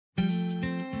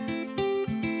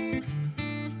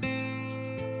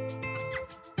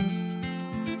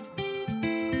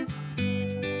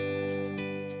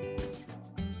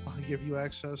give you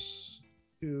access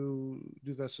to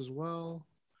do this as well.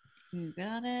 You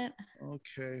got it.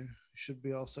 Okay, should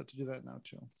be all set to do that now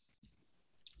too.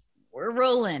 We're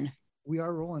rolling. We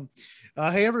are rolling.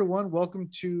 Hey everyone, welcome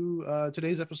to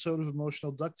today's episode of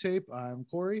Emotional Duct Tape. I'm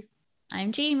Corey.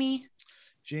 I'm Jamie.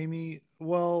 Jamie,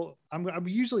 well, I'm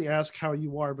usually ask how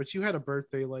you are, but you had a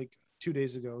birthday like 2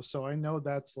 days ago, so I know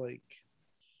that's like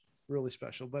really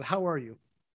special. But how are you?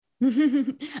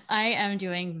 I am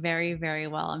doing very, very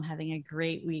well. I'm having a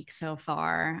great week so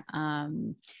far.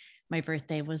 My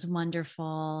birthday was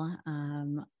wonderful.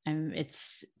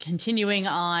 It's continuing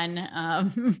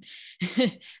on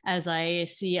as I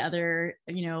see other,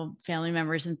 family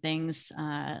members and things.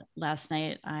 Last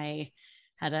night, I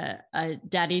had a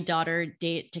daddy-daughter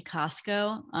date to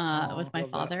Costco with my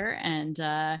father, and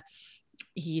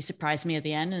he surprised me at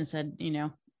the end and said,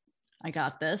 I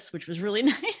got this, which was really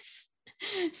nice.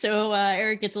 So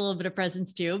Eric gets a little bit of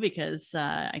presents too, because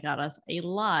I got us a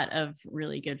lot of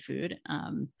really good food.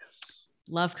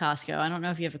 Love Costco. I don't know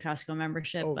if you have a Costco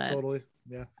membership, but totally.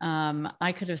 Yeah.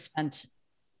 I could have spent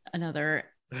another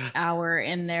hour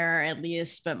in there at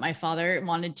least, but my father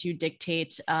wanted to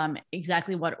dictate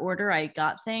exactly what order I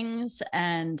got things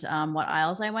and what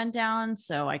aisles I went down.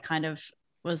 So I kind of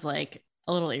was like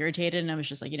a little irritated, and I was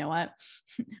just like, you know what,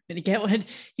 I'm gonna get what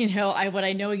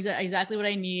I know exactly what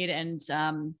I need. And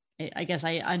I guess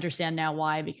I understand now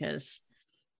why, because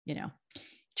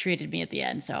treated me at the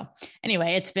end. So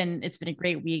anyway, it's been a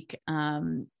great week.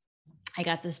 I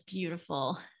got this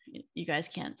beautiful, you guys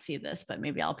can't see this, but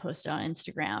maybe I'll post it on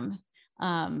Instagram.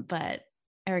 But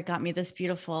Eric got me this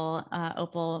beautiful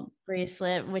opal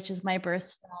bracelet, which is my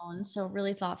birthstone. So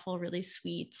really thoughtful, really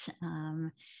sweet.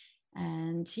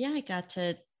 And yeah, I got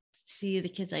to see the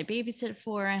kids I babysit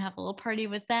for and have a little party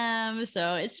with them.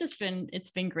 So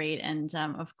it's been great. And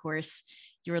of course,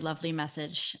 your lovely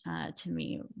message to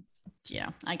me,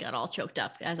 I got all choked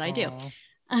up, as I do.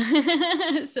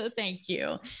 So thank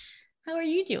you. How are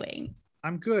you doing?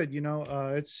 I'm good.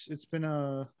 It's been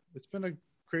a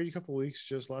crazy couple of weeks.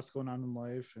 Just lots going on in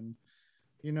life, and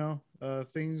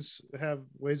things have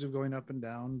ways of going up and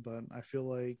down. But I feel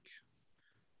like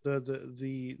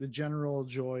the general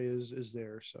joy is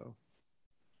there. So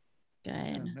good.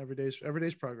 And every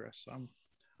day's progress. So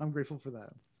I'm grateful for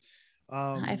that.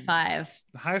 High five.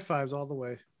 High fives all the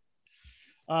way.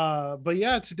 But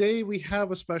yeah, today we have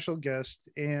a special guest,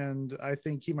 and I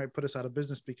think he might put us out of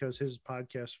business because his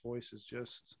podcast voice is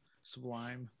just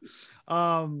sublime.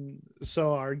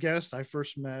 So our guest I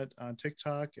first met on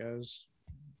TikTok, as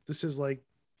this is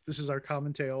our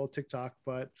common tale, TikTok,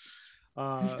 but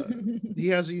he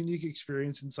has a unique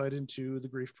experience, insight into the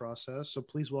grief process. So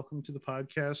please welcome to the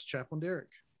podcast, Chaplain Derek.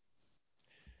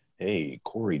 Hey,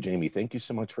 Corey, Jamie, thank you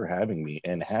so much for having me,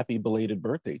 and happy belated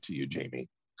birthday to you, Jamie.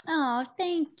 Oh,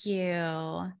 thank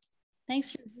you.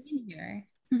 Thanks for being here.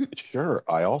 Sure.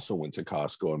 I also went to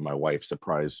Costco, and my wife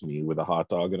surprised me with a hot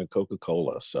dog and a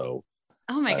Coca-Cola. So,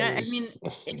 oh my God. I mean,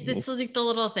 it's like the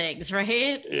little things,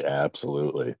 right? Yeah,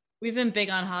 absolutely. We've been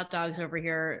big on hot dogs over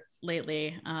here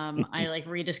lately. I like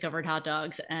rediscovered hot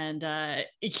dogs, and so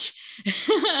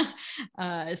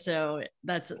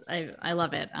I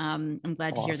love it. I'm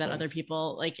glad to hear that other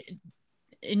people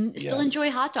still enjoy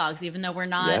hot dogs, even though we're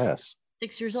not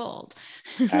 6 years old.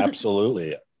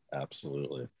 Absolutely.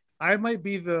 I might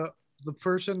be the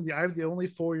person. I'm the only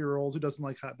 4-year-old who doesn't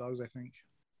like hot dogs, I think.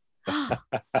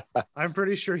 I'm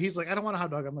pretty sure he's like, I don't want a hot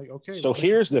dog. I'm like, okay. So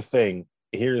here's the thing.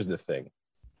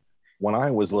 When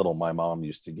I was little, my mom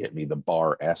used to get me the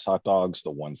Bar S hot dogs, the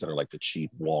ones that are like the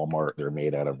cheap Walmart. They're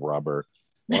made out of rubber.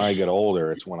 When I get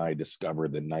older, it's when I discover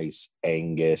the nice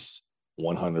Angus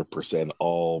 100%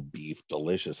 all beef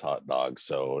delicious hot dogs.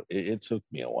 So it took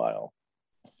me a while.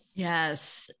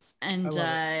 Yes. And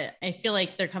I feel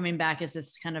like they're coming back as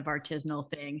this kind of artisanal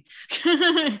thing.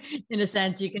 In a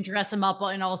sense, you can dress them up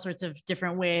in all sorts of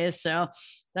different ways. So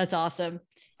that's awesome.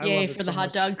 Yay for the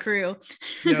hot dog crew.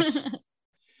 Yes.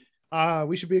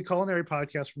 We should be a culinary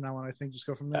podcast from now on, I think. Just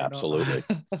go from there. Absolutely.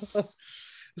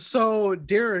 So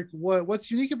Derek, what's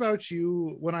unique about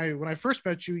you? When I first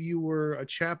met you, you were a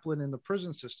chaplain in the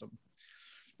prison system.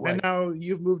 Right. And now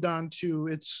you've moved on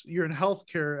to you're in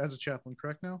healthcare as a chaplain,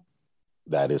 correct now?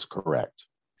 That is correct.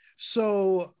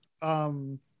 So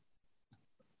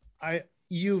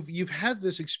you've had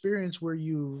this experience where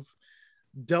you've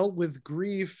dealt with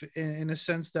grief in a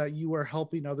sense that you are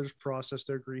helping others process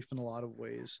their grief in a lot of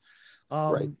ways.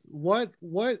 Right.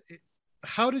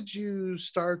 How did you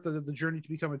start the journey to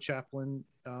become a chaplain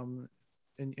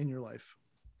in your life?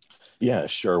 Yeah,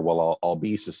 sure. Well, I'll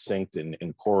be succinct,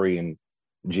 and Corey and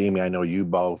Jamie, I know you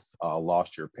both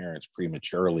lost your parents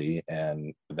prematurely,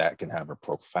 and that can have a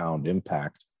profound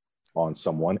impact on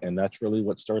someone. And that's really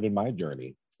what started my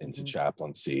journey into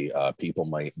chaplaincy. People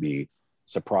might be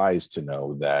surprised to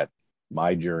know that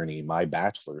my journey, my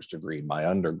bachelor's degree, my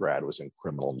undergrad was in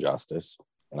criminal justice,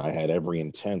 and I had every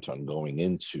intent on going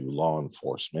into law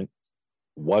enforcement.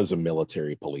 Was a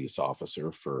military police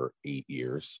officer for 8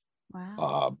 years.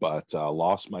 Wow. But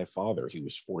lost my father. He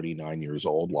was 49 years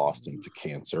old, lost him to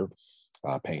cancer,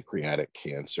 pancreatic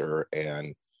cancer,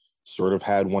 and sort of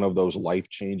had one of those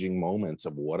life-changing moments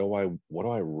of what do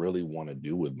I really want to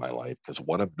do with my life? Because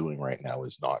what I'm doing right now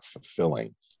is not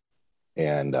fulfilling.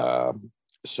 And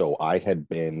so I had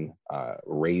been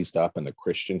raised up in the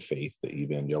Christian faith, the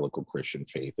evangelical Christian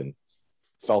faith, and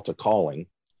felt a calling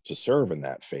to serve in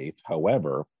that faith.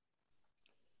 However,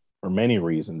 for many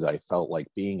reasons, I felt like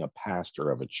being a pastor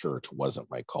of a church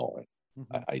wasn't my calling.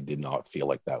 I did not feel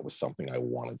like that was something I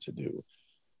wanted to do.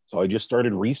 So I just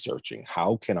started researching,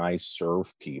 how can I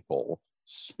serve people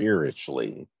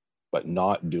spiritually, but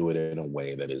not do it in a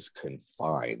way that is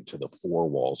confined to the four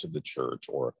walls of the church,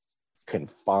 or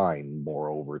confined,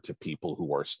 moreover, to people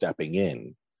who are stepping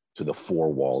in to the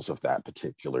four walls of that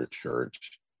particular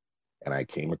church. And I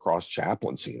came across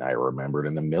chaplaincy, and I remembered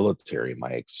in the military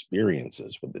my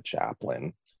experiences with the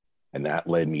chaplain. And that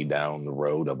led me down the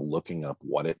road of looking up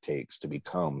what it takes to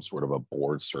become sort of a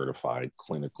board certified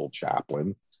clinical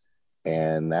chaplain.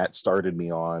 And that started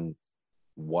me on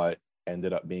what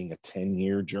ended up being a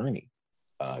 10-year journey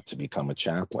to become a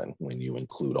chaplain, when you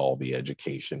include all the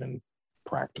education and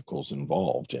practicals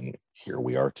involved. And here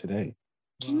we are today.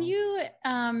 Can you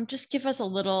just give us a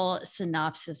little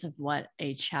synopsis of what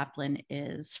a chaplain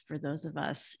is for those of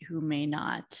us who may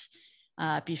not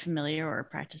be familiar or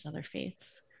practice other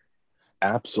faiths?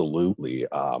 Absolutely.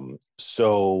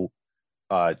 So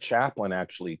chaplain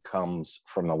actually comes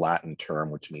from the Latin term,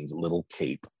 which means little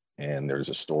cape. And there's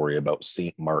a story about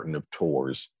St. Martin of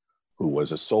Tours, who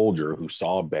was a soldier who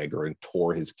saw a beggar and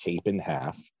tore his cape in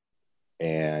half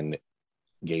and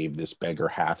gave this beggar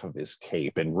half of his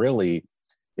cape. And really,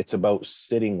 it's about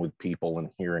sitting with people and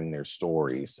hearing their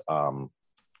stories.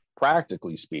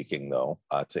 Practically speaking, though,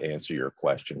 to answer your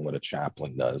question, what a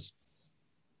chaplain does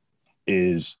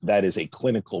is a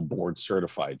clinical board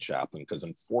certified chaplain, because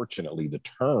unfortunately the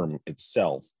term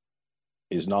itself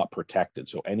is not protected.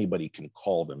 So anybody can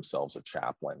call themselves a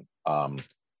chaplain.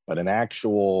 But an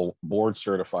actual board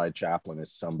certified chaplain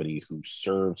is somebody who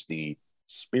serves the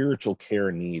spiritual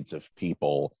care needs of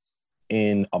people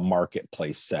in a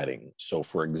marketplace setting. So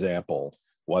for example,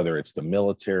 whether it's the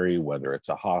military, whether it's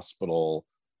a hospital,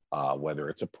 whether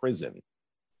it's a prison,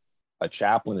 a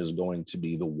chaplain is going to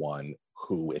be the one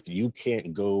who, if you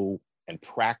can't go and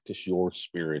practice your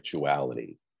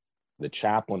spirituality, the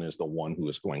chaplain is the one who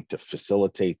is going to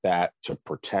facilitate that, to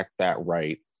protect that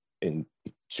right, and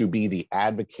to be the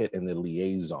advocate and the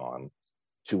liaison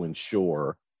to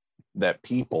ensure that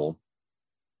people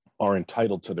are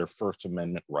entitled to their First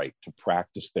Amendment right to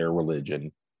practice their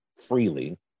religion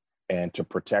freely, and to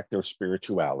protect their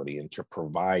spirituality, and to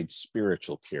provide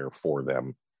spiritual care for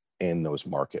them in those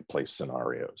marketplace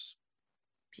scenarios.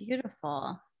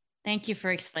 Beautiful. Thank you for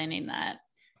explaining that.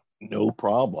 No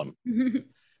problem.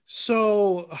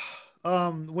 So,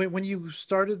 when you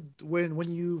started,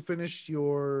 when you finished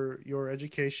your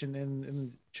education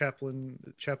in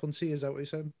chaplaincy, is that what you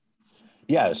said?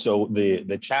 Yeah. So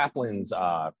the chaplains,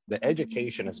 the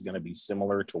education is going to be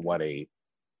similar to what a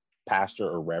pastor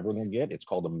or reverend will get. It's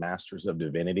called a Master's of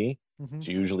Divinity. It's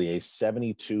usually a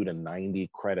 72 to 90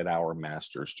 credit hour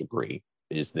master's degree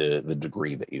is the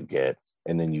degree that you get.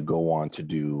 And then you go on to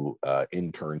do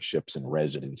internships and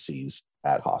residencies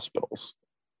at hospitals.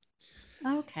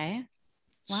 Okay.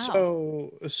 Wow.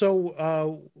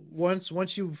 So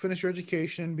once you finished your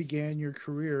education, began your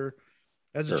career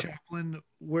as a chaplain,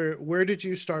 where did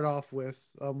you start off with?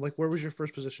 Like, where was your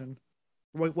first position?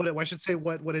 What I should say,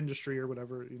 what industry or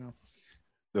whatever, you know?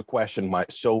 The question,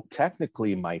 so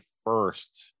technically my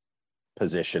first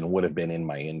position would have been in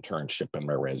my internship and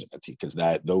my residency, because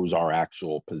those are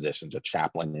actual positions, a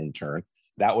chaplain intern.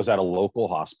 That was at a local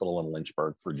hospital in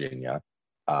Lynchburg, Virginia,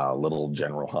 little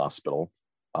general hospital.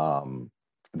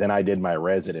 Then I did my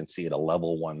residency at a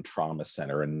level 1 trauma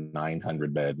center, a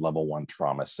 900-bed level 1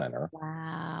 trauma center.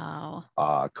 Wow.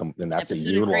 And that's Episode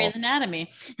a year of Grey's long. Anatomy.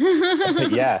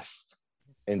 Yes.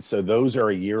 And so those are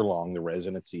a year long. The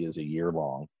residency is a year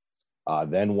long.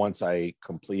 Then once I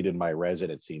completed my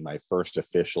residency, my first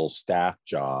official staff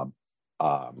job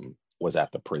was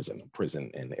at the prison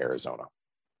in Arizona.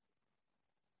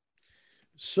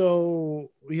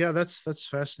 So yeah, that's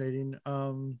fascinating.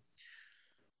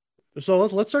 So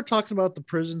let's start talking about the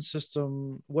prison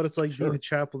system, what it's like being Sure. a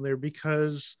chaplain there,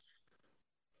 because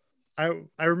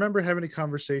I remember having a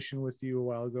conversation with you a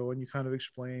while ago, and you kind of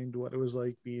explained what it was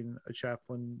like being a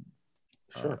chaplain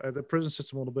Sure. at the prison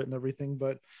system a little bit and everything.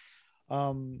 But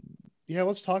um, yeah,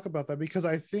 let's talk about that, because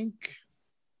I think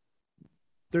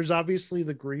there's obviously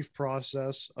the grief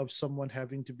process of someone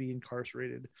having to be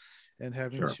incarcerated and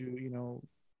having Sure. to,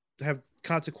 have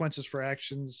consequences for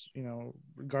actions,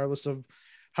 regardless of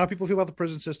how people feel about the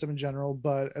prison system in general.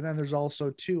 But and then there's also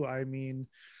too, I mean,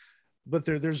 but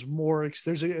there's more,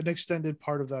 there's an extended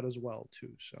part of that as well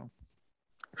too. So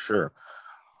Sure.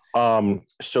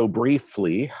 So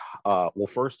briefly, well,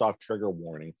 first off, trigger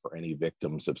warning for any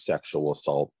victims of sexual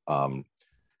assault.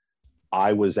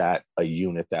 I was at a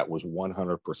unit that was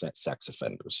 100% sex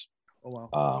offenders. oh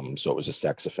wow. So it was a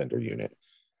sex offender unit.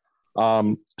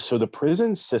 So the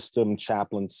prison system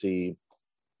chaplaincy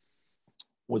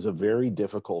was a very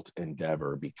difficult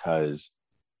endeavor because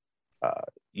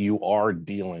you are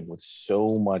dealing with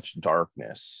so much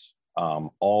darkness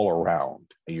all around.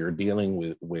 You're dealing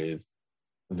with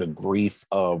the grief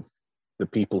of the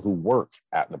people who work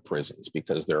at the prisons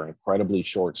because they're incredibly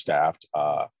short-staffed.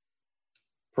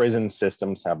 Prison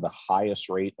systems have the highest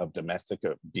rate of domestic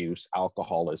abuse,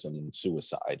 alcoholism, and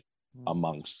suicide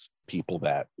amongst people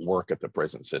that work at the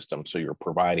prison system. So you're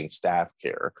providing staff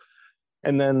care.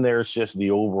 And then there's just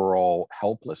the overall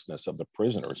helplessness of the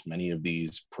prisoners. Many of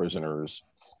these prisoners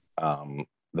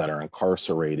that are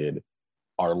incarcerated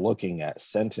are looking at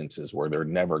sentences where they're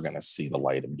never going to see the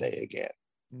light of day again.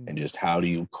 And just how do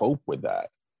you cope with that?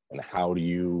 And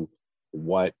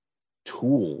what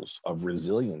tools of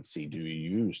resiliency do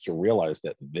you use to realize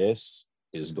that this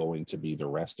is going to be the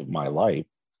rest of my life?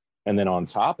 And then on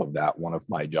top of that, one of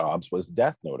my jobs was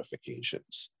death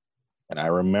notifications. And I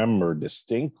remember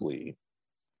distinctly,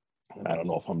 and I don't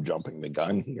know if I'm jumping the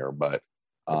gun here, but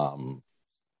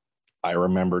I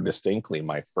remember distinctly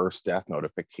my first death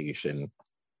notification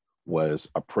was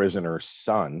a prisoner's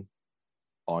son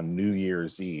on New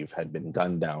Year's Eve had been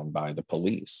gunned down by the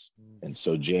police. And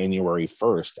so January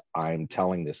 1st, I'm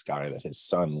telling this guy that his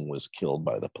son was killed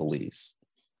by the police,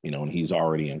 and he's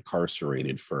already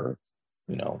incarcerated for,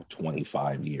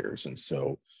 25 years. And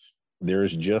so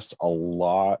there's just a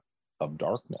lot of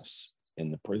darkness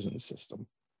in the prison system.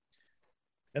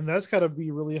 And that's got to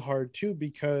be really hard too,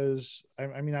 because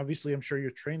I mean, obviously, I'm sure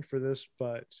you're trained for this,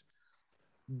 but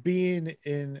being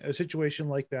in a situation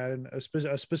like that, in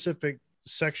a specific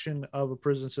section of a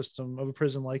prison system, of a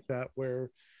prison like that, where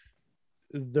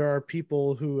there are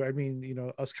people who, I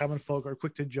mean, us common folk are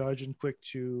quick to judge and quick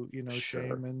to, Sure.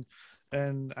 shame.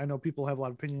 And I know people have a lot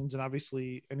of opinions, and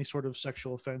obviously any sort of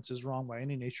sexual offense is wrong by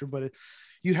any nature, but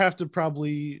you have to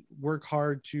probably work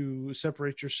hard to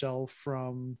separate yourself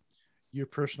from your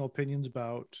personal opinions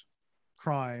about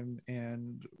crime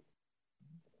and,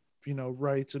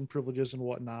 rights and privileges and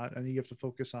whatnot. And you have to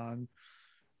focus on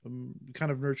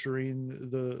kind of nurturing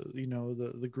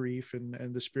the grief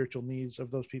and the spiritual needs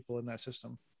of those people in that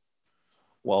system.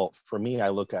 Well, for me, I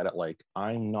look at it like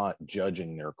I'm not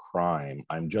judging their crime,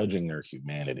 I'm judging their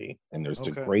humanity. And there's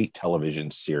a great television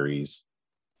series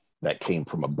that came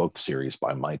from a book series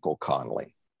by Michael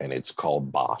Connelly, and it's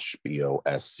called Bosch,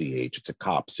 Bosch. It's a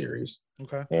cop series.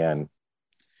 Okay. And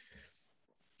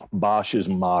Bosch's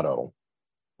motto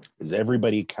is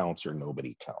everybody counts or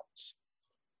nobody counts.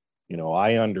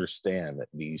 I understand that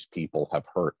these people have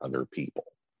hurt other people.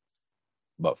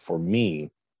 But for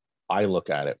me, I look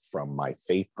at it from my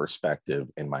faith perspective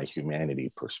and my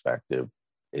humanity perspective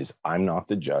is I'm not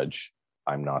the judge.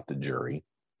 I'm not the jury.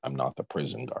 I'm not the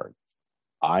prison guard.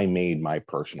 I made my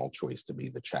personal choice to be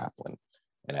the chaplain.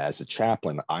 And as a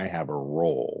chaplain, I have a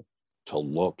role to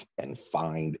look and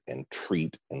find and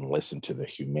treat and listen to the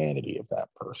humanity of that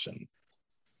person.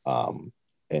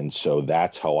 And so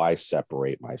that's how I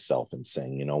separate myself and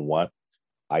saying, you know what?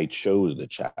 I chose the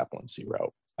chaplaincy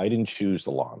route. I didn't choose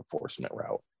the law enforcement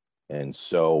route. And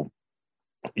so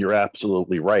you're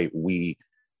absolutely right. We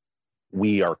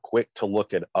are quick to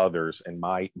look at others, and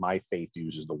my faith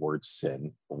uses the word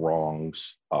sin,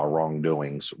 wrongs,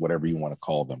 wrongdoings, whatever you want to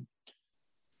call them.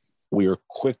 We are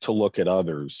quick to look at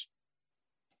others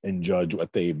and judge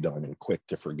what they've done, and quick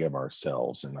to forgive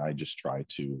ourselves. And I just try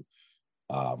to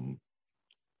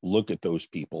look at those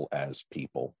people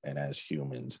and as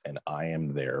humans. And I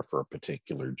am there for a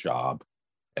particular job,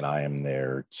 and I am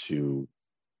there to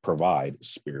provide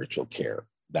spiritual care.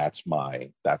 That's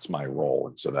my role.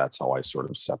 And so that's how I sort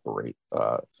of separate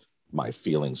my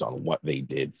feelings on what they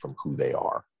did from who they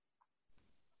are.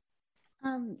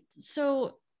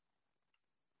 So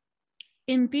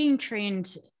in being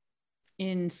trained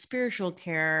in spiritual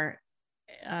care,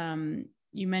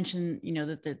 you mentioned,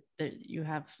 that you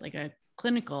have like a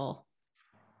clinical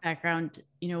background.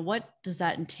 What does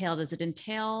that entail? Does it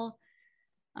entail,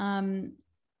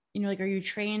 like, are you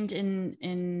trained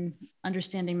in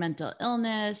understanding mental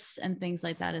illness and things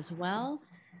like that as well?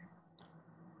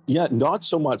 Yeah, not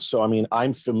so much. So, I mean,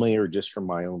 I'm familiar just from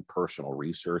my own personal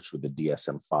research with the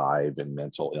DSM-5 and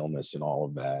mental illness and all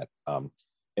of that.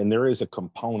 And there is a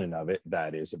component of it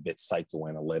that is a bit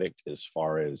psychoanalytic as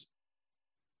far as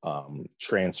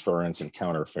transference and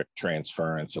counter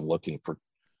transference and looking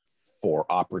for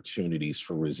opportunities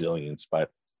for resilience. But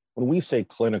when we say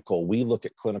clinical, we look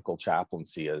at clinical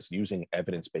chaplaincy as using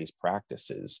evidence-based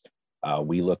practices.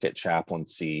 We look at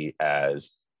chaplaincy as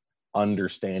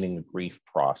understanding the grief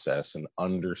process and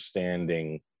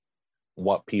understanding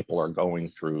what people are going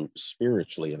through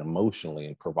spiritually and emotionally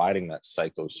and providing that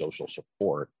psychosocial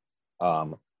support,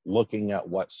 looking at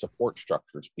what support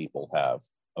structures people have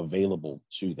available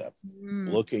to them,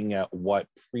 looking at what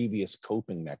previous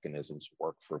coping mechanisms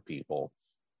work for people,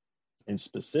 and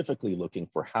specifically looking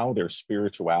for how their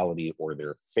spirituality or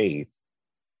their faith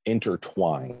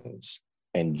intertwines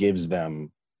and gives them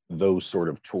those sort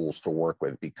of tools to work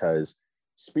with. Because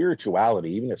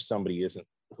spirituality, even if somebody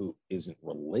isn't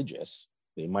religious,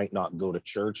 they might not go to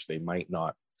church, they might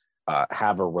not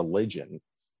have a religion.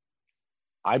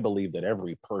 I believe that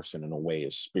every person in a way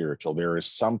is spiritual. There is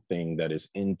something that is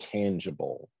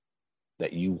intangible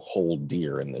that you hold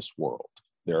dear in this world.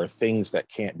 There are things that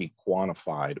can't be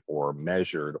quantified or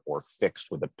measured or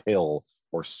fixed with a pill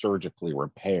or surgically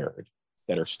repaired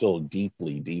that are still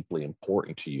deeply, deeply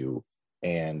important to you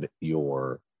and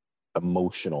your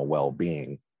emotional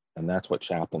well-being. And that's what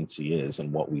chaplaincy is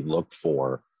and what we look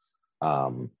for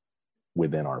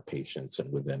within our patients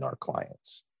and within our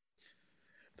clients.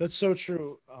 That's so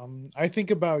true. I think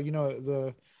about,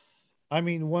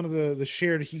 one of the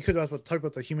shared, he could talk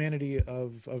about the humanity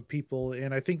of people.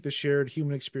 And I think the shared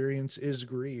human experience is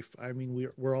grief. I mean,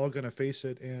 we're all going to face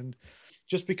it. And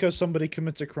just because somebody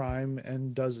commits a crime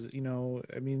and does,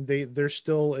 they're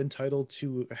still entitled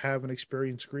to have and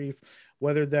experience grief,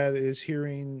 whether that is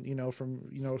hearing, from,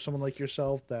 someone like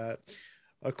yourself that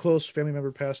a close family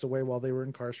member passed away while they were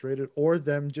incarcerated, or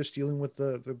them just dealing with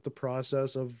the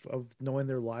process of knowing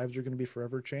their lives are going to be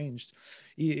forever changed,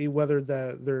 whether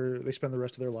that they spend the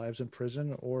rest of their lives in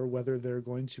prison, or whether they're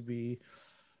going to be,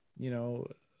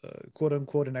 quote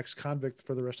unquote, an ex-convict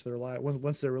for the rest of their life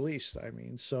once they're released. I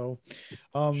mean, so,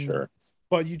 Sure.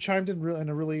 But you chimed in in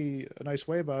a really nice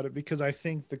way about it, because I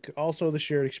think also the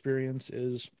shared experience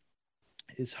is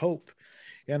hope.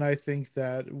 And I think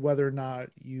that whether or not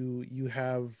you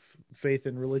have faith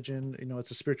in religion,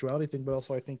 it's a spirituality thing, but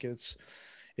also I think it's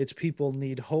people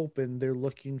need hope, and they're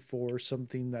looking for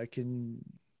something that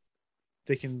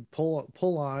they can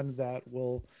pull on that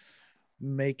will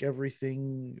make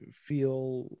everything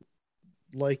feel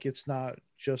like it's not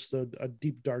just a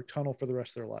deep dark tunnel for the rest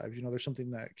of their lives. There's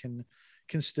something that can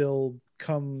still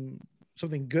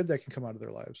something good that can come out of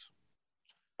their lives.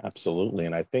 Absolutely.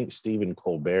 And I think Stephen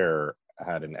Colbert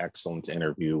had an excellent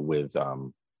interview with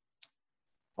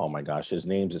oh my gosh, his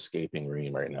name's escaping me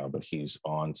right now, but he's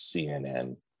on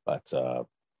CNN. But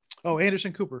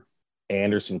Anderson Cooper.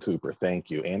 Anderson Cooper, thank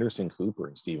you. Anderson Cooper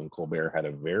and Stephen Colbert had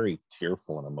a very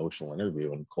tearful and emotional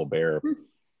interview, and Colbert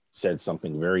said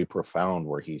something very profound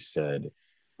where he said,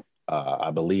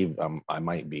 I believe I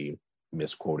might be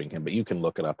misquoting him, but you can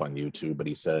look it up on YouTube, but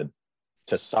he said,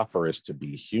 to suffer is to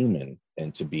be human,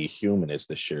 and to be human is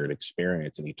the shared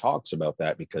experience. And he talks about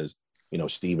that because,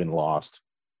 Stephen lost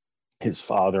his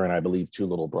father and I believe two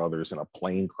little brothers in a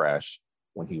plane crash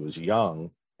when he was young.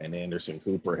 And Anderson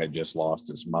Cooper had just lost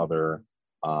his mother.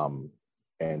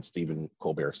 And Stephen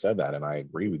Colbert said that. And I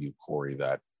agree with you, Corey,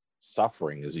 that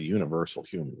suffering is a universal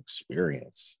human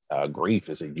experience. Grief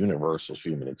is a universal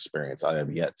human experience. I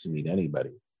have yet to meet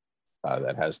anybody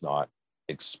that has not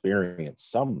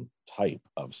experienced some type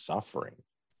of suffering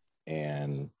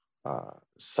and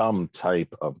some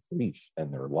type of grief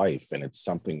in their life. And it's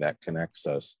something that connects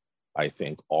us, I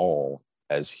think, all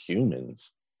as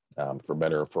humans. For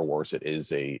better or for worse, it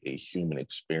is a human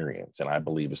experience, and I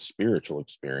believe a spiritual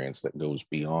experience that goes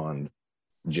beyond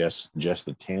just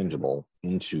the tangible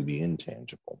into the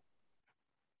intangible.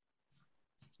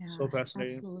 Yeah, so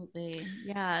fascinating. Absolutely.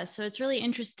 Yeah. So it's really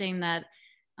interesting that,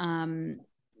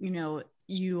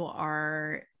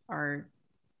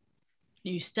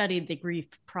 you studied the grief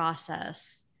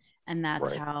process, and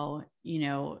that's Right. how,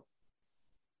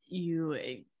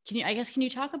 can you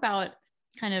talk about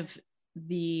kind of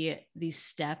these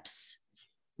steps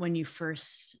when you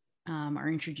first are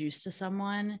introduced to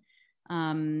someone,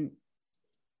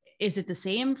 is it the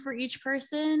same for each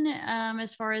person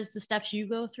as far as the steps you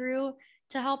go through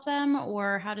to help them,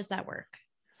 or how does that work?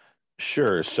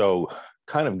 Sure. So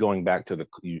kind of going back to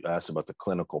you asked about the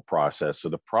clinical process. So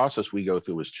the process we go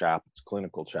through as chaplains,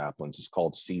 clinical chaplains, is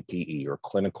called CPE, or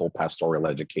Clinical Pastoral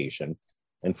Education.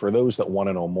 And for those that want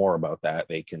to know more about that,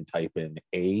 they can type in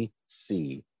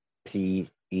acpe.edu,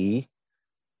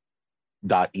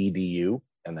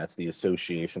 and that's the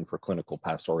Association for Clinical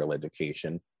Pastoral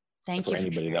Education. Thank you. For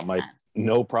anybody that might,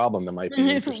 no problem, that might be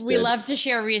interested. We love to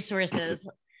share resources.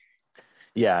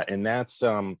 Yeah, and that's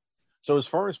so as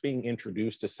far as being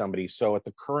introduced to somebody, so at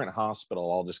the current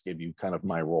hospital, I'll just give you kind of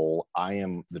my role. I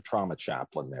am the trauma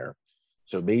chaplain there.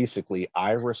 So basically,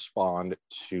 I respond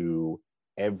to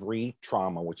every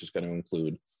trauma, which is going to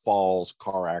include falls,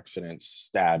 car accidents,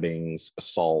 stabbings,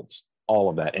 assaults, all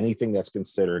of that. Anything that's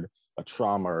considered a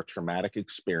trauma or a traumatic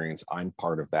experience, I'm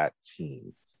part of that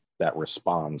team that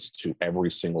responds to every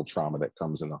single trauma that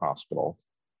comes in the hospital.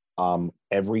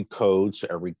 Every code, so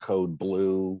every code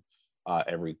blue,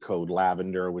 every code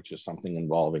lavender, which is something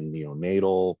involving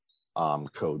neonatal,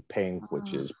 code pink,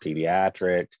 which is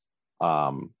pediatric.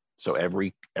 So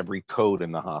every code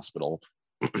in the hospital,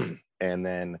 and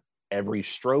then every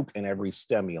stroke and every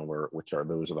STEMI alert,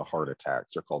 those are the heart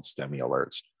attacks. They're called STEMI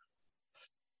alerts.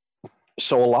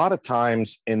 So a lot of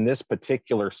times in this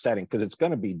particular setting, because it's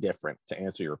going to be different, to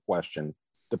answer your question,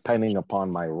 depending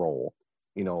upon my role.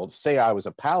 Say I was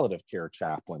a palliative care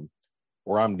chaplain,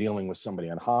 where I'm dealing with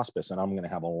somebody on hospice, and I'm going to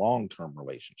have a long-term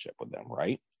relationship with them,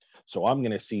 right? So I'm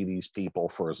going to see these people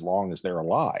for as long as they're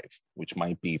alive, which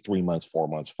might be 3 months, 4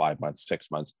 months, 5 months, 6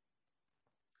 months.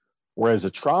 Whereas a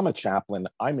trauma chaplain,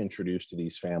 I'm introduced to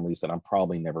these families that I'm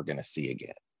probably never going to see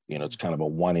again. It's kind of a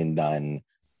one and done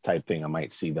type thing. I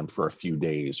might see them for a few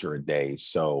days or a day.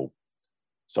 So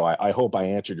I hope I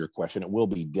answered your question. It will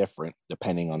be different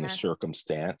depending on the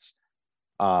circumstance.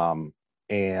 And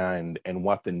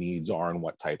what the needs are and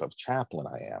what type of chaplain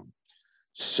I am.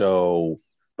 So,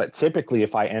 but typically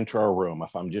if I enter a room,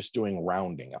 if I'm just doing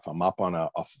rounding, if I'm up on a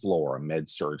floor, a med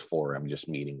surg floor, I'm just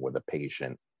meeting with a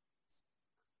patient,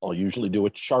 I'll usually do a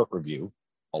chart review.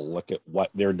 I'll look at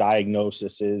what their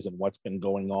diagnosis is and what's been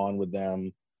going on with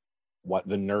them, what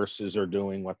the nurses are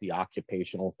doing, what the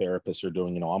occupational therapists are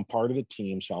doing. I'm part of the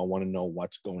team, so I want to know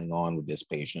what's going on with this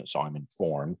patient, so I'm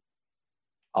informed.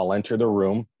 I'll enter the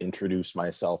room, introduce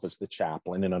myself as the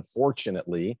chaplain, and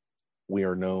unfortunately, we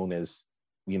are known as,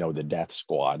 the death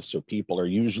squad. So people are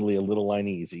usually a little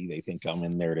uneasy. They think I'm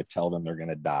in there to tell them they're going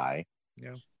to die.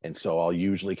 Yeah. And so I'll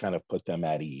usually kind of put them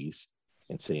at ease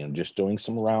and say, I'm just doing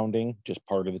some rounding, just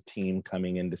part of the team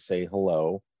coming in to say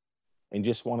hello, and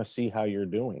just want to see how you're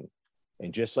doing.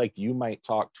 And just like you might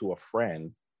talk to a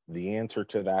friend, the answer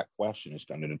to that question is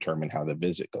going to determine how the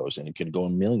visit goes. And it could go a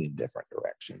million different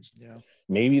directions. Yeah.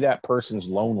 Maybe that person's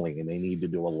lonely and they need to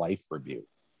do a life review.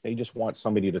 They just want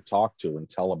somebody to talk to and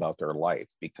tell about their life,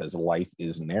 because life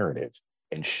is narrative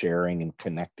and sharing and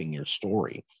connecting your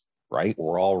story, right?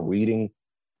 We're all reading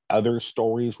other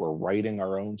stories. We're writing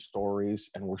our own stories,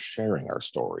 and we're sharing our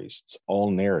stories. It's all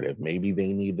narrative. Maybe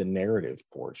they need the narrative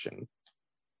portion.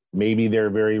 Maybe they're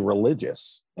very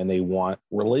religious and they want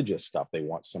religious stuff. They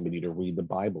want somebody to read the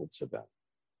Bible to them.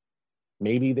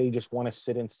 Maybe they just want to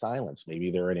sit in silence. Maybe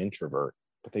they're an introvert,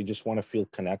 but they just want to feel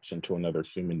connection to another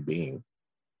human being.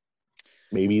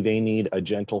 Maybe they need a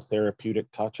gentle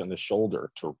therapeutic touch on the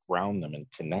shoulder to ground them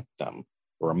and connect them,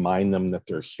 remind them that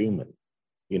they're human,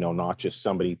 not just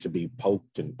somebody to be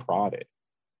poked and prodded.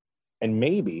 And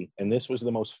maybe, and this was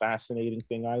the most fascinating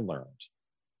thing I learned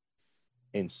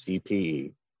in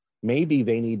CPE, maybe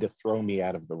they need to throw me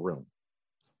out of the room.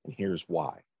 And here's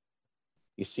why.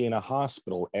 You see, in a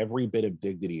hospital, every bit of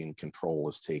dignity and control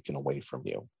is taken away from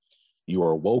you. You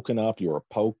are woken up, you are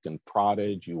poked and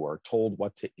prodded, you are told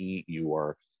what to eat, you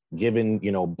are given,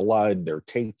 blood, they're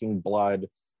taking blood,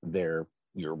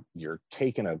 you're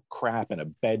taking a crap in a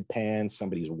bedpan,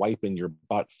 somebody's wiping your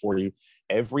butt for you.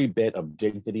 Every bit of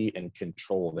dignity and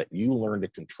control that you learn to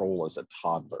control as a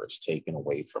toddler is taken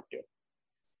away from you.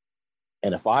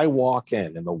 And if I walk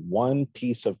in and the one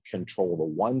piece of control, the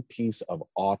one piece of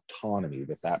autonomy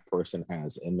that person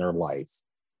has in their life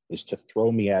is to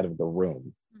throw me out of the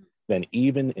room, then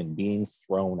even in being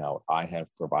thrown out, I have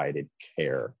provided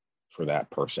care for that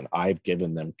person. I've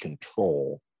given them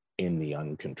control in the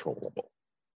uncontrollable.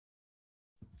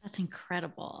 That's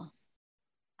incredible.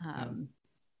 I'm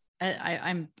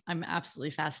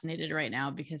absolutely fascinated right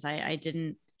now, because I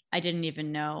didn't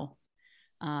even know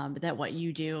that what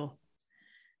you do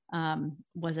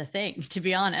was a thing, to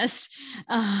be honest.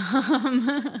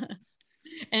 And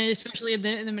especially in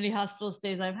the many hospital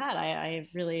stays I've had, I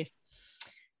really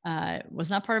was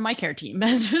not part of my care team.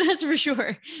 That's for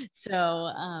sure.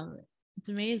 So it's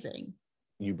amazing.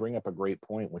 You bring up a great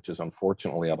point, which is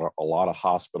unfortunately a lot of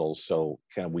hospitals. So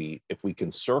if we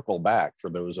can circle back for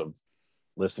those of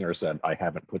listeners that I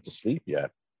haven't put to sleep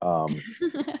yet.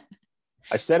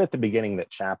 I said at the beginning that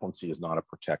chaplaincy is not a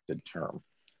protected term.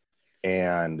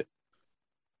 And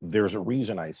there's a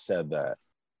reason I said that.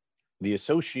 The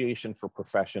Association for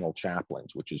Professional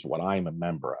Chaplains, which is what I'm a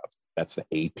member of, that's the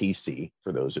APC,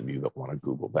 for those of you that want to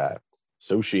Google that,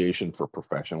 Association for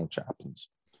Professional Chaplains,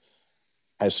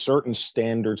 has certain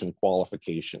standards and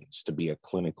qualifications to be a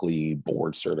clinically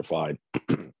board certified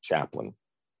chaplain.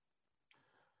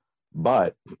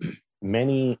 But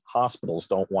many hospitals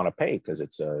don't want to pay because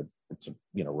it's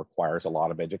requires a lot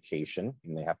of education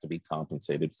and they have to be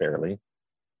compensated fairly.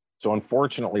 So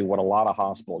unfortunately, what a lot of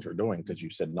hospitals are doing, because you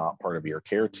said not part of your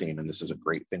care team, and this is a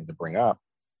great thing to bring up,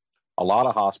 a lot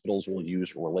of hospitals will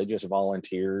use religious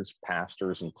volunteers,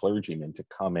 pastors, and clergymen to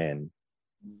come in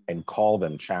and call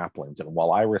them chaplains. And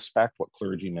while I respect what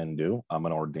clergymen do, I'm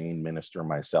an ordained minister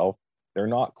myself, they're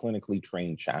not clinically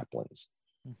trained chaplains.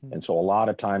 Mm-hmm. And so a lot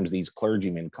of times these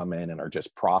clergymen come in and are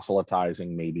just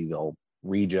proselytizing. Maybe they'll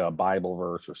read you a Bible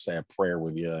verse or say a prayer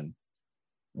with you and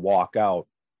walk out.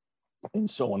 And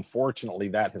so unfortunately,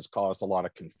 that has caused a lot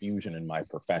of confusion in my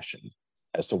profession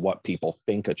as to what people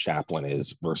think a chaplain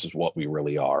is versus what we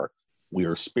really are. We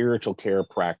are spiritual care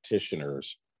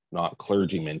practitioners, not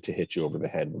clergymen to hit you over the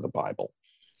head with the Bible.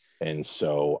 And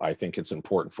so I think it's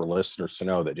important for listeners to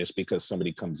know that just because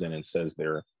somebody comes in and says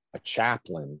they're a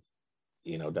chaplain,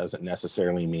 doesn't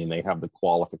necessarily mean they have the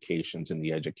qualifications and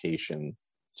the education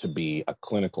to be a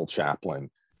clinical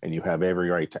chaplain. And you have every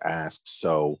right to ask,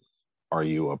 so are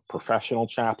you a professional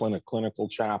chaplain, a clinical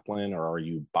chaplain, or are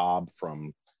you Bob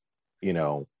from,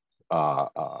 the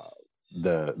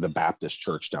Baptist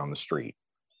church down the street?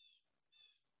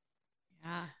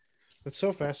 Yeah, that's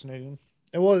so fascinating.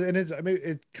 And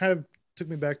it kind of took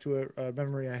me back to a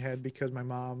memory I had because my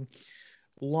mom,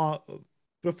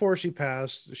 before she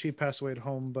passed away at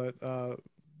home, but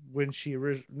when she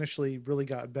initially really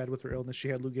got bad with her illness, she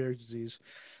had Lou Gehrig's disease.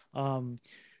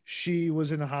 She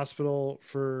was in the hospital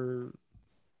for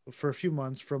a few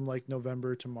months from like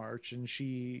November to March, and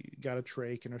she got a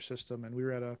trach in her system, and we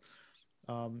were at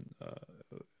a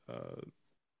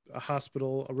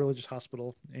hospital, a religious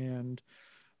hospital. And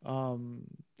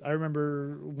I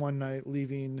remember one night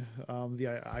leaving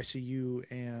the ICU,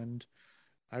 and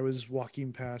I was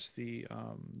walking past the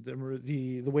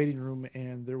waiting room,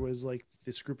 and there was like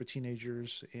this group of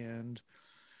teenagers, and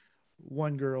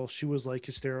one girl, she was like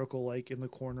hysterical, like in the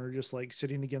corner, just like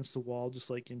sitting against the wall,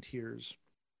 just like in tears.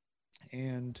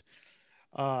 And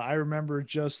I remember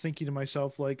just thinking to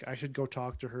myself, like, I should go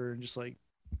talk to her and just like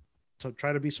to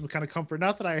try to be some kind of comfort.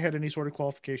 Not that I had any sort of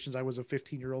qualifications. I was a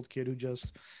 15-year-old kid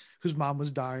whose mom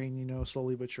was dying,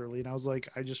 slowly but surely. And I was like,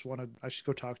 I should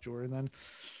go talk to her. And then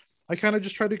I kind of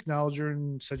just tried to acknowledge her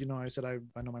and said, I said, I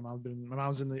know my mom's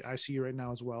in the ICU right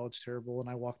now as well. It's terrible. And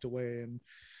I walked away, and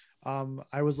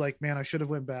I was like, man, I should have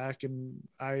went back. And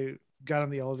I got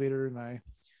on the elevator, and I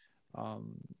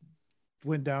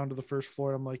went down to the first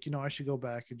floor. I'm like, I should go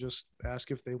back and just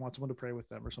ask if they want someone to pray with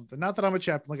them or something. Not that I'm a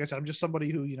chaplain. Like I said, I'm just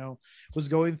somebody who, was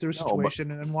going through a situation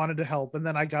and wanted to help. And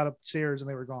then I got upstairs and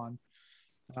they were gone.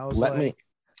 And I was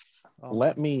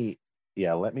let me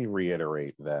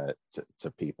reiterate that to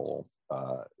people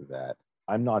that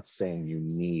I'm not saying you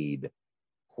need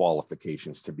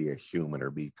qualifications to be a human or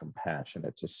be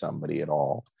compassionate to somebody at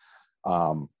all.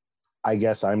 I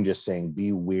guess I'm just saying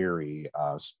be wary,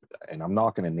 and I'm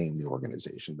not going to name the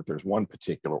organization, but there's one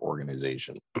particular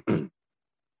organization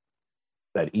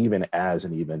that even as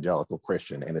an evangelical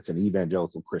Christian, and it's an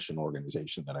evangelical Christian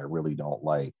organization that I really don't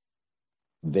like,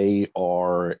 they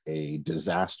are a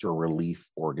disaster relief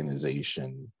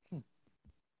organization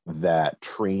that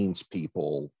trains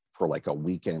people for like a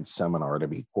weekend seminar to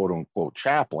be quote unquote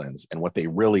chaplains. And what they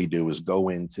really do is go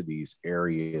into these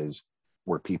areas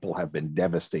where people have been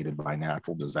devastated by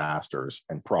natural disasters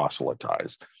and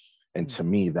proselytize. And to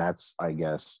me, that's, I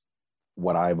guess,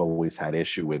 what I've always had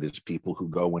issue with is people who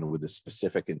go in with a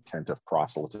specific intent of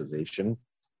proselytization.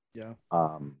 Yeah.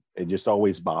 It just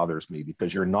always bothers me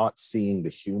because you're not seeing the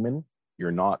human,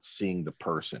 you're not seeing the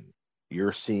person.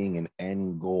 You're seeing an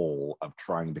end goal of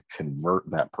trying to convert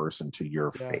that person to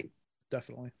your faith.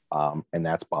 Definitely. And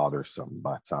that's bothersome.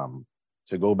 But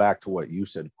to go back to what you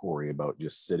said, Corey, about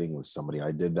just sitting with somebody,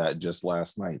 I did that just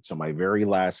last night. So my very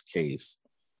last case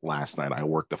last night, I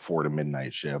worked a 4 to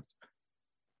midnight shift,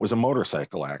 was a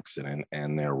motorcycle accident.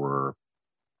 And there were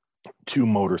 2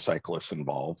 motorcyclists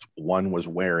involved. One was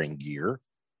wearing gear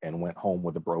and went home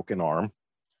with a broken arm.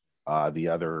 The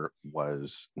other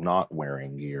was not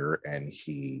wearing gear, and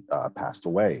he passed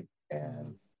away.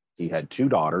 And he had two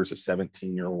daughters, a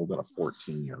 17-year-old and a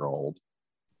 14-year-old.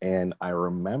 And I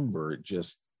remember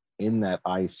just in that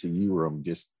ICU room,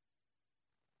 just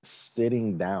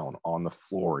sitting down on the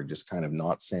floor, just kind of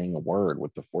not saying a word,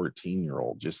 with the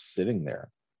 14-year-old just sitting there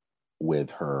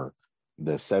with her.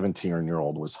 The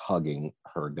 17-year-old was hugging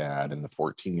her dad, and the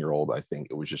 14-year-old, I think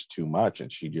it was just too much.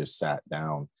 And she just sat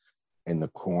down in the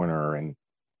corner. And,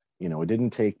 you know, it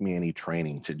didn't take me any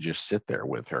training to just sit there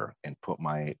with her and put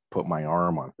my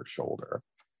arm on her shoulder.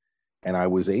 And I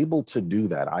was able to do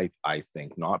that, I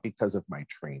think, not because of my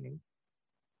training,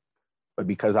 but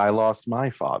because I lost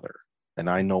my father. And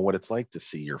I know what it's like to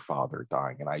see your father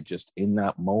dying. And I just, in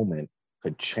that moment,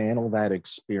 could channel that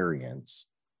experience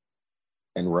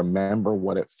and remember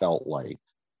what it felt like,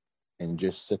 and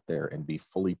just sit there and be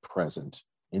fully present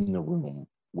in the room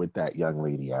with that young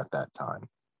lady at that time.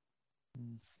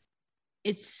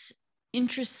 It's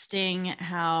interesting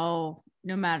how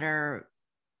no matter,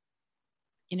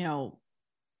 you know,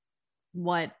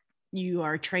 what you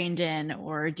are trained in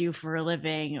or do for a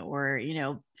living, or, you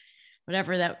know,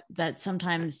 whatever, that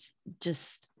sometimes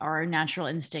just our natural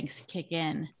instincts kick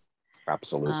in.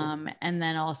 Absolutely. And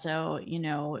then also, you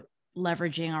know,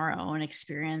 leveraging our own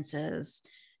experiences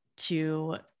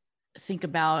to think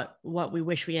about what we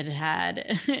wish we had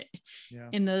had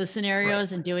in those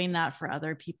scenarios, right, and doing that for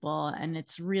other people. And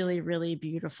it's really, really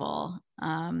beautiful.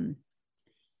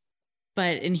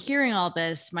 But in hearing all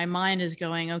this, my mind is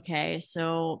going, okay,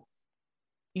 so,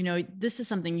 you know, this is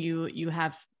something you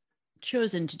have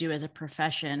chosen to do as a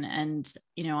profession. And,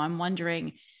 you know, I'm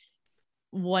wondering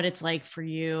what it's like for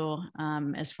you,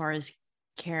 as far as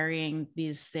carrying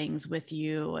these things with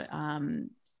you.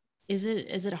 Is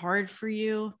it hard for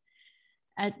you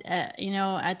at you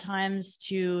know, at times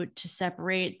to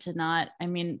separate, to not, I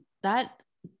mean, that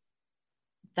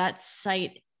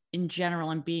sight in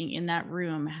general and being in that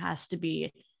room has to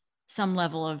be some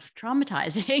level of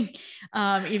traumatizing,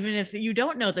 even if you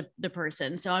don't know the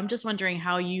person. So I'm just wondering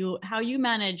how you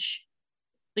manage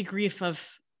the grief of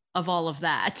all of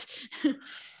that.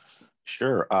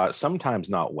 Sure. Sometimes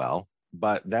not well,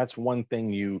 but that's one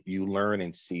thing you learn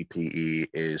in CPE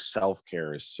is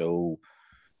self-care is so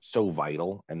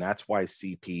vital. And that's why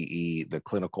CPE, the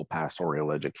clinical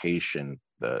pastoral education,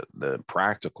 the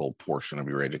practical portion of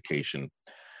your education,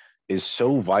 is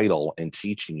so vital in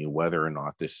teaching you whether or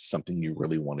not this is something you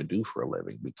really want to do for a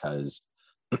living, because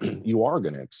you are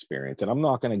going to experience, and I'm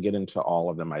not going to get into all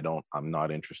of them. I'm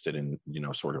not interested in, you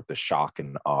know, sort of the shock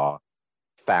and awe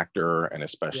factor, and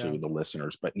especially with the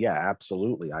listeners. But yeah,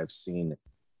 absolutely. I've seen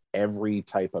every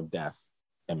type of death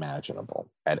imaginable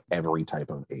at every type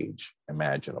of age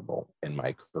imaginable in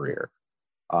my career.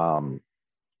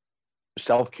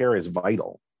 Self-care is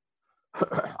vital.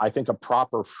 I think a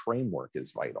proper framework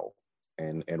is vital.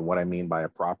 And what I mean by a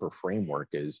proper framework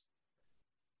is,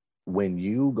 when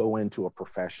you go into a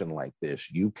profession like this,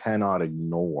 you cannot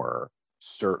ignore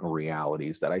certain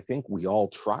realities that I think we all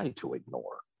try to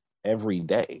ignore every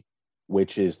day,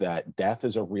 which is that death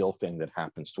is a real thing that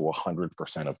happens to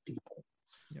 100% of people.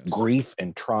 Yes. Grief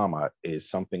and trauma is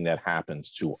something that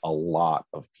happens to a lot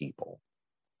of people.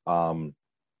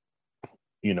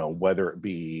 You know, whether it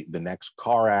be the next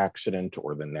car accident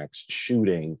or the next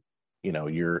shooting, you know,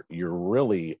 you're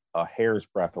really a hair's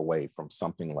breadth away from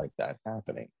something like that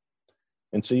happening.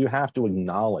 And so you have to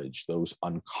acknowledge those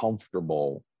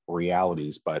uncomfortable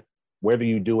realities. But whether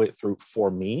you do it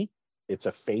for me, it's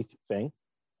a faith thing.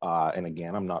 And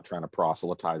again, I'm not trying to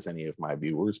proselytize any of my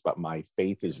viewers, but my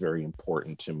faith is very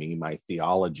important to me. My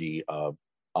theology of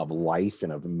life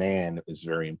and of man is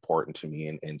very important to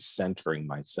me, in centering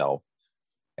myself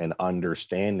and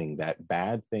understanding that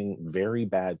very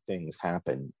bad things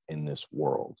happen in this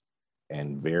world,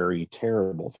 and very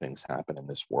terrible things happen in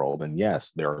this world. And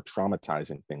yes, there are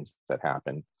traumatizing things that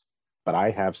happen, but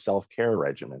I have self-care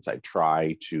regimens. I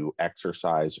try to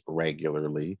exercise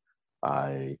regularly.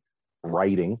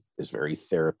 Writing is very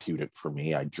therapeutic for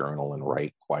me. I journal and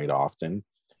write quite often.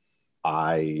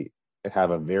 I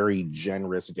have a very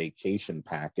generous vacation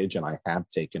package, and I have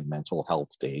taken mental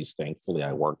health days. Thankfully,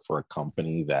 I work for a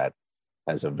company that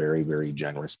has a very, very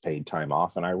generous paid time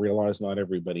off, and I realize not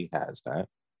everybody has that.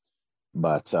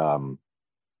 But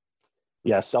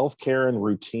yeah, self-care and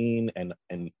routine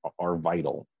and are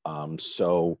vital.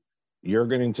 So you're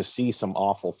going to see some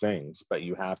awful things, but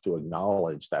you have to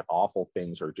acknowledge that awful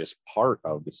things are just part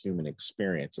of the human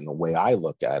experience. And the way I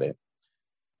look at it,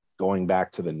 going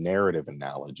back to the narrative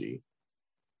analogy,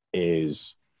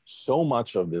 is so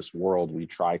much of this world we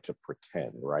try to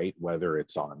pretend, right? Whether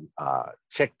it's on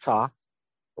TikTok,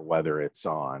 whether it's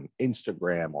on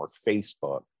Instagram or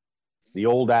Facebook, the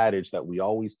old adage that we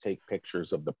always take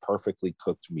pictures of the perfectly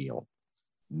cooked meal.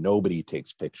 Nobody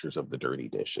takes pictures of the dirty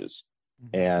dishes.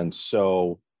 And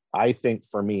so I think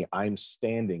for me, I'm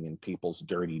standing in people's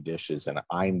dirty dishes and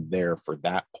I'm there for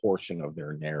that portion of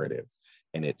their narrative.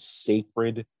 And it's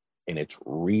sacred and it's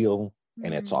real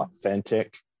and it's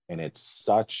authentic. And it's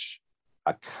such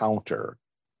a counter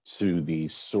to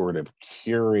these sort of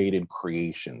curated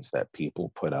creations that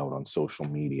people put out on social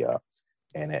media.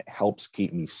 And it helps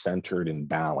keep me centered and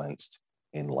balanced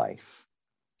in life.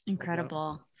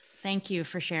 Incredible. Thank you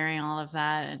for sharing all of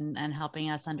that and helping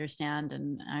us understand.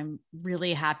 And I'm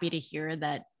really happy to hear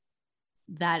that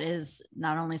that is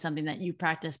not only something that you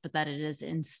practice, but that it is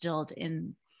instilled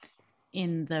in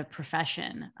the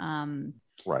profession.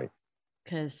 Right.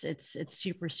 Because it's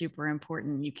super, super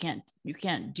important. You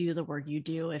can't do the work you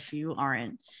do if you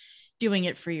aren't doing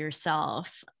it for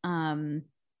yourself.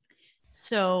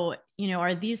 So,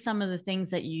 are these some of the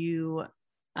things that you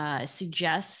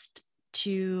suggest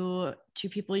to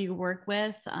people you work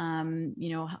with?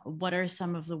 What are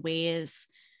some of the ways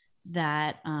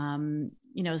that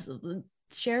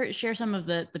share some of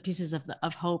the pieces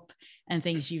of hope and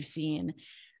things you've seen,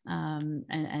 and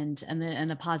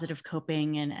the positive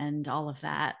coping and all of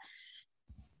that?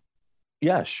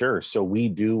 Yeah, sure. So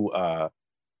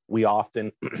we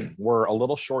often we're a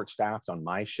little short staffed on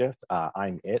my shift.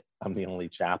 I'm the only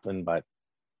chaplain, but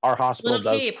our hospital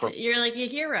little does. Cape. You're like a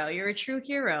hero. You're a true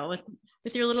hero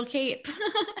with your little cape.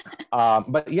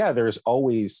 But yeah, there's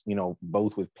always,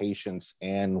 both with patients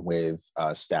and with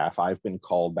staff. I've been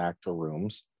called back to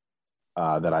rooms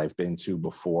that I've been to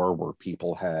before where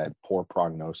people had poor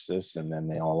prognosis and then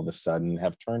they all of a sudden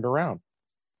have turned around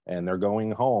and they're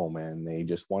going home and they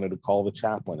just wanted to call the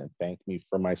chaplain and thank me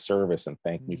for my service and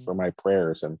thank me for my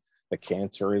prayers, and the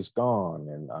cancer is gone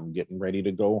and I'm getting ready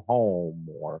to go home.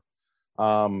 Or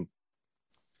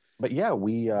but yeah,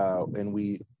 we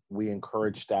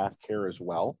encourage staff care as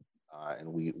well, and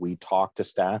we talk to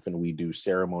staff and we do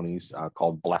ceremonies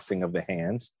called blessing of the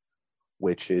hands,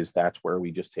 that's where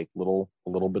we just take a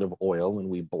little bit of oil and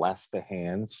we bless the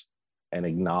hands and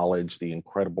acknowledge the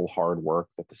incredible hard work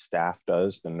that the staff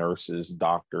does, the nurses,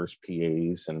 doctors,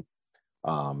 PAs, and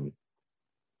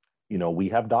we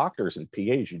have doctors and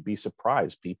PAs. You'd be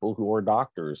surprised. People who are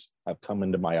doctors have come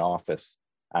into my office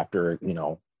after,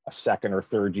 a second or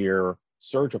third year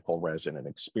surgical resident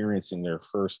experiencing their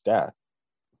first death.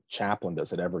 Chaplain,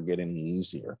 does it ever get any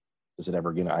easier? Does it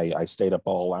ever get, I stayed up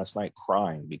all last night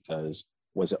crying because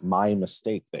was it my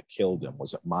mistake that killed him?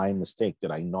 Was it my mistake?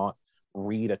 Did I not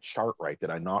read a chart right? Did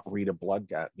I not read a blood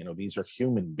gas? These are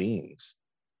human beings.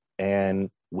 And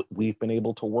we've been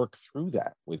able to work through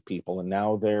that with people. And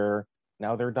now they're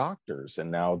doctors,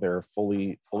 and now they're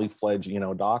fully fledged,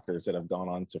 doctors that have gone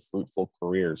on to fruitful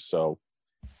careers. So,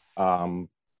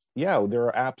 yeah, there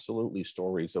are absolutely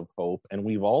stories of hope. And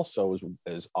we've also,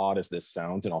 as odd as this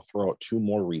sounds, and I'll throw out two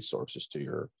more resources to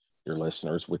your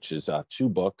listeners, which is 2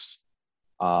 books.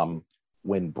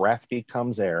 When Breath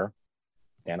Becomes Air,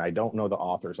 and I don't know the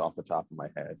authors off the top of my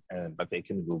head, but they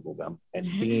can Google them.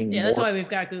 And that's why we've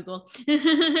got Google.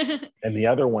 And the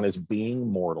other one is Being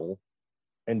Mortal.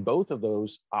 And both of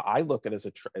those, I look at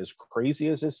as crazy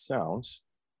as this sounds,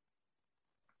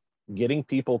 getting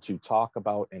people to talk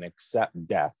about and accept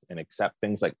death and accept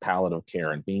things like palliative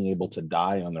care and being able to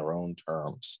die on their own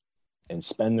terms and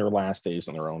spend their last days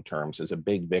on their own terms is a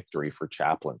big victory for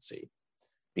chaplaincy,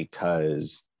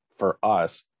 because for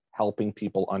us, helping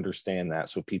people understand that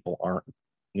so people aren't,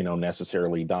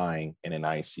 necessarily dying in an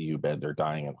ICU bed, they're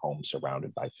dying at home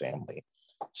surrounded by family,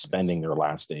 spending their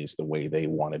last days the way they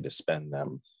wanted to spend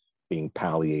them, being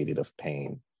palliated of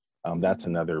pain. That's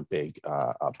another big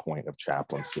point of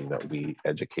chaplaincy that we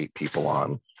educate people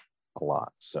on a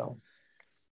lot. So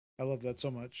I love that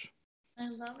so much. I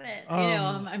love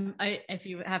it. If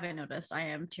you haven't noticed, I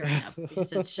am tearing up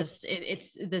because it's just,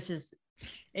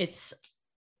 it's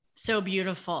so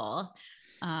beautiful.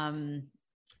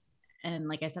 And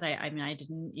like I said, I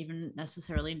didn't even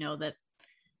necessarily know that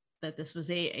this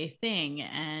was a thing.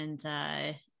 And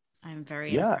I'm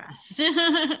very impressed.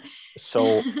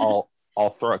 So I'll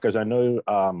throw, because I know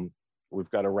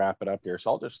we've got to wrap it up here.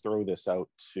 So I'll just throw this out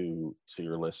to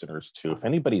your listeners too. If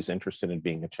anybody's interested in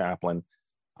being a chaplain,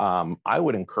 I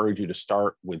would encourage you to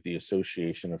start with the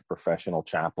Association of Professional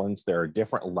Chaplains. There are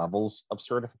different levels of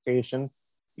certification.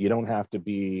 You don't have to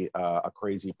be a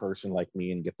crazy person like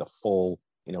me and get the full,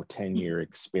 10-year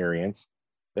experience.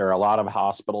 There are a lot of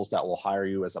hospitals that will hire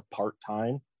you as a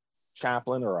part-time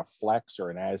chaplain or a flex or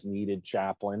an as-needed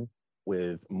chaplain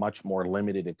with much more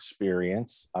limited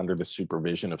experience under the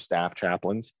supervision of staff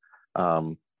chaplains.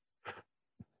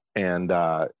 And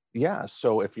yeah,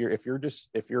 so if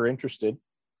you're interested,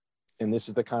 and this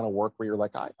is the kind of work where you're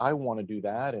like, I want to do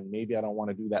that, and maybe I don't want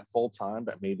to do that full time,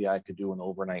 but maybe I could do an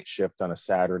overnight shift on a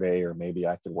Saturday, or maybe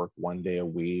I could work 1 day a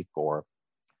week, or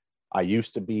I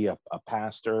used to be a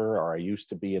pastor, or I used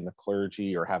to be in the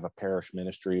clergy or have a parish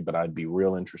ministry, but I'd be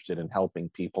real interested in helping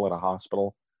people at a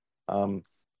hospital.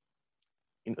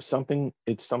 It's something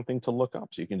to look up.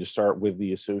 So you can just start with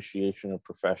the Association of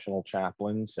Professional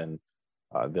Chaplains, and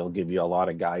they'll give you a lot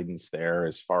of guidance there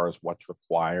as far as what's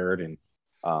required, and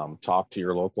talk to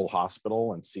your local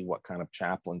hospital and see what kind of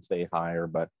chaplains they hire.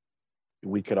 But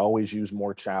we could always use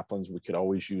more chaplains. We could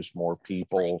always use more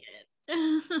people.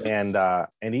 And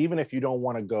even if you don't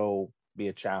want to go be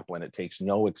a chaplain, it takes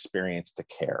no experience to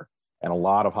care. And a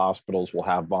lot of hospitals will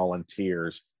have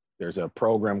volunteers. There's a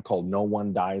program called No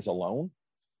One Dies Alone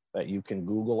that you can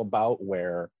Google about,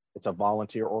 where it's a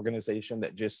volunteer organization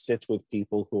that just sits with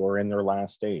people who are in their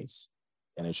last days,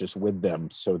 and it's just with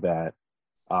them, so that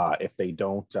if they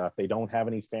don't have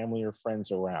any family or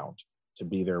friends around to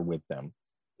be there with them,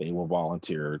 they will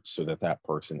volunteer so that that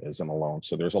person isn't alone.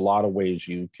 So there's a lot of ways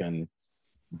you can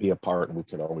be a part, and we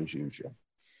could always use you.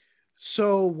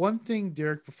 So one thing,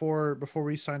 Derek, before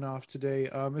we sign off today,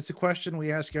 it's a question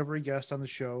we ask every guest on the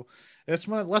show. It's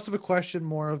less of a question,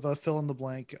 more of a fill in the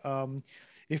blank.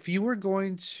 If you were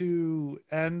going to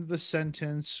end the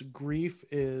sentence, grief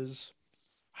is,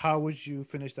 how would you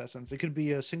finish that sentence? It could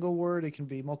be a single word, it can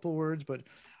be multiple words, but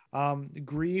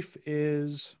grief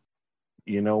is.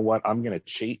 You know what? I'm gonna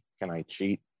cheat. Can I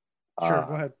cheat? Sure,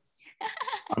 go ahead.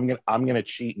 I'm gonna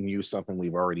cheat and use something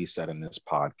we've already said in this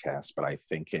podcast, but I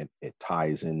think it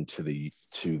ties into the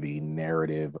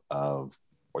narrative of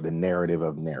narrative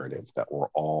that we're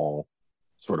all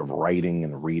sort of writing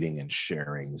and reading and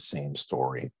sharing the same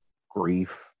story.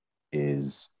 Grief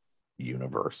is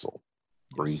universal.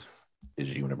 Grief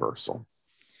is universal.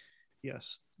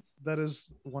 Yes, that is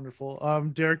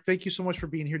wonderful. Derek, thank you so much for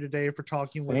being here today, for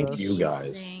talking with us. Thank you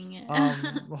guys.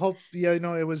 Hope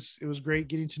it was great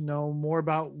getting to know more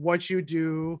about what you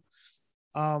do.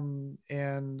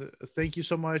 And thank you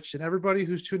so much. And everybody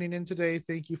who's tuning in today,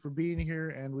 thank you for being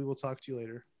here, and we will talk to you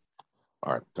later.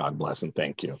 All right. God bless and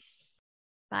thank you.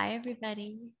 Bye,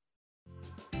 everybody.